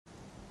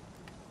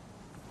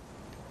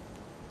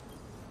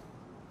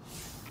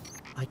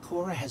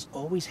Ikora has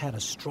always had a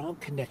strong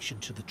connection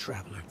to the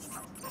Traveler.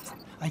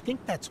 I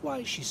think that's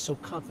why she's so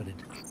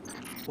confident.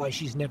 Why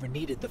she's never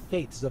needed the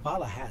faith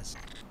Zavala has.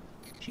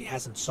 She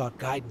hasn't sought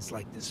guidance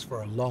like this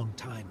for a long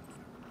time.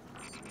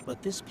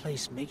 But this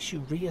place makes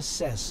you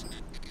reassess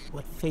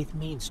what faith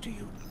means to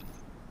you.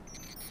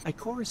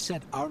 Ikora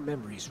said our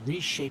memories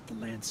reshape the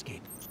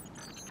landscape,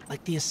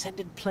 like the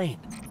ascended plane.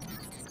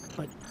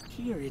 But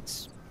here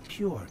it's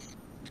pure.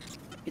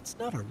 It's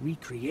not a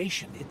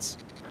recreation, it's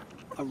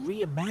a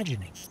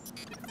reimagining.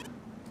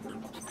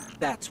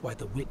 That's why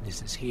the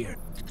Witness is here.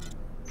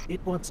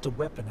 It wants to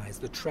weaponize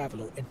the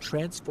Traveler and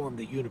transform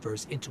the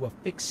universe into a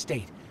fixed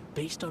state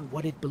based on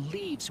what it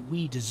believes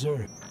we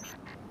deserve.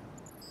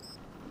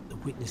 The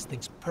Witness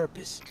thinks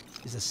purpose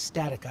is a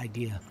static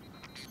idea.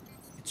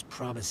 Its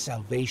promised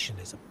salvation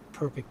is a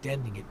perfect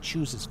ending it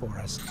chooses for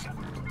us.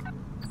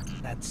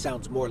 That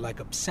sounds more like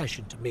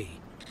obsession to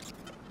me.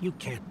 You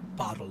can't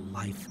bottle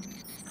life.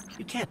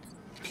 You can't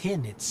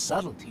pin its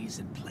subtleties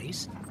in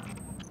place.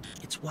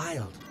 It's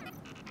wild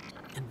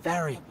and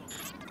variable,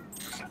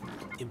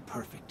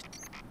 imperfect.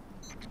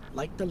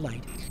 Like the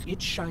light,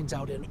 it shines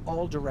out in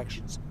all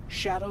directions,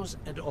 shadows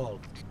and all.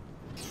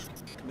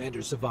 Commander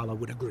Zavala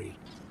would agree.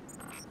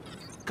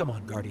 Come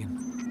on,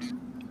 Guardian.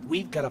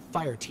 We've got a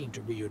fire team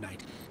to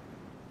reunite.